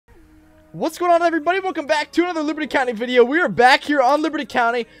What's going on, everybody? Welcome back to another Liberty County video. We are back here on Liberty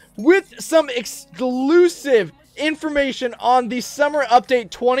County with some exclusive information on the Summer Update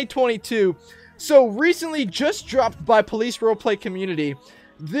 2022. So, recently just dropped by Police Roleplay Community,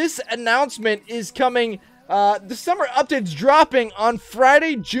 this announcement is coming. The Summer Update's dropping on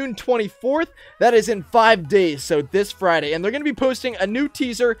Friday, June 24th. That is in 5 days, so this Friday. And they're going to be posting a new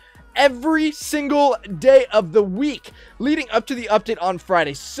teaser every single day of the week leading up to the update on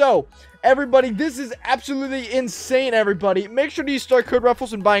Friday. So, everybody, this is absolutely insane, everybody. Make sure to use star code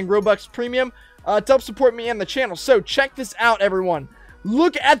Ruffles when buying Robux Premium to help support me and the channel. So, check this out, everyone.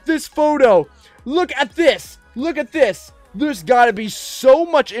 Look at this photo. Look at this. Look at this. There's got to be so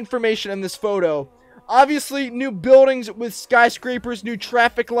much information in this photo. Obviously, new buildings with skyscrapers, new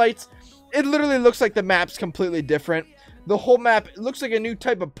traffic lights. It literally looks like the map's completely different. The whole map looks like a new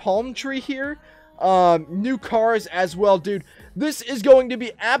type of palm tree here. New cars as well, dude. This is going to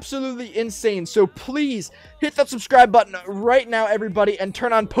be absolutely insane. So please hit that subscribe button right now, everybody, and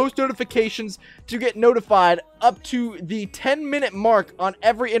turn on post notifications to get notified up to the 10-minute mark on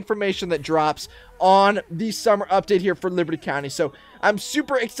every information that drops on the summer update here for Liberty County. So I'm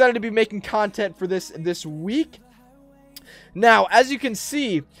super excited to be making content for this week. Now, as you can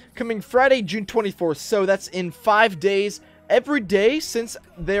see, coming Friday, June 24th, so that's in 5 days. Every day, since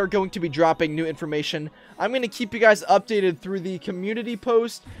they are going to be dropping new information, I'm going to keep you guys updated through the community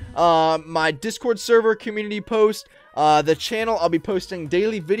post, my Discord server community post, the channel. I'll be posting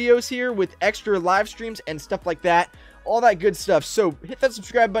daily videos here with extra live streams and stuff like that. All that good stuff. So hit that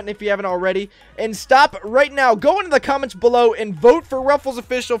subscribe button if you haven't already. And stop right now. Go into the comments below and vote for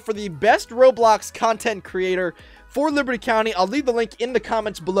RufflesOfficial for the best Roblox content creator for Liberty County. I'll leave the link in the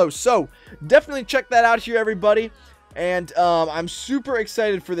comments below. So definitely check that out here, everybody. And I'm super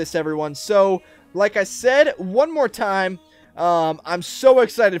excited for this, everyone. So, like I said, one more time, I'm so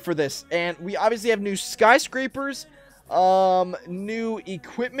excited for this. And we obviously have new skyscrapers, new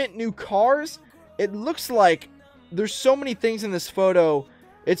equipment, new cars. It looks like there's so many things in this photo.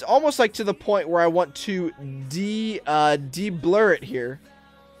 It's almost like to the point where I want to de-blur it here.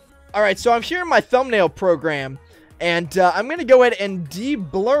 Alright, so I'm here in my thumbnail program. And I'm going to go ahead and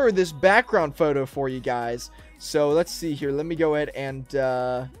de-blur this background photo for you guys. So let's see here. Let me go ahead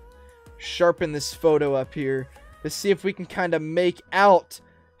and sharpen this photo up here to see if we can kind of make out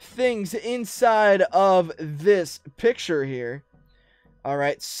things inside of this picture here.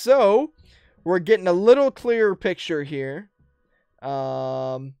 Alright, so we're getting a little clearer picture here.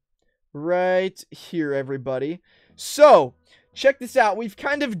 Right here, everybody. So, check this out. We've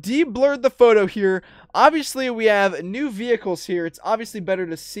kind of de-blurred the photo here. Obviously, we have new vehicles here. It's obviously better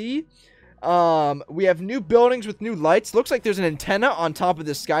to see. We have new buildings with new lights. Looks like there's an antenna on top of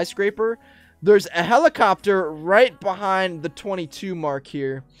this skyscraper. There's a helicopter right behind the 22 mark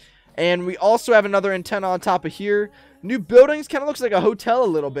here. And we also have another antenna on top of here. New buildings. Kind of looks like a hotel a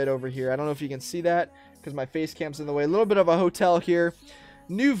little bit over here. I don't know if you can see that because my face cam's in the way. A little bit of a hotel here.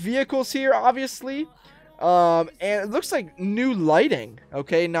 New vehicles here, obviously. And it looks like new lighting.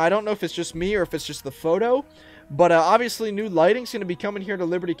 Okay, now I don't know if it's just me or if it's just the photo. But obviously new lighting's going to be coming here to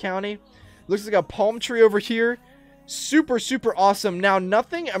Liberty County. Looks like a palm tree over here. Super, super awesome. Now,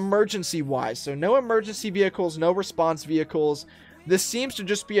 nothing emergency-wise. So, no emergency vehicles, no response vehicles. This seems to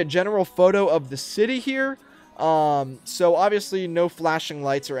just be a general photo of the city here. So, obviously, no flashing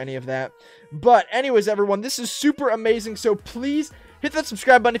lights or any of that. But, anyways, everyone, this is super amazing. So, please hit that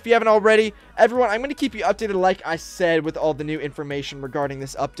subscribe button if you haven't already. Everyone, I'm going to keep you updated, like I said, with all the new information regarding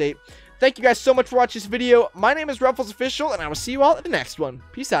this update. Thank you guys so much for watching this video. My name is RufflesOfficial, and I will see you all in the next one.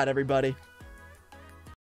 Peace out, everybody.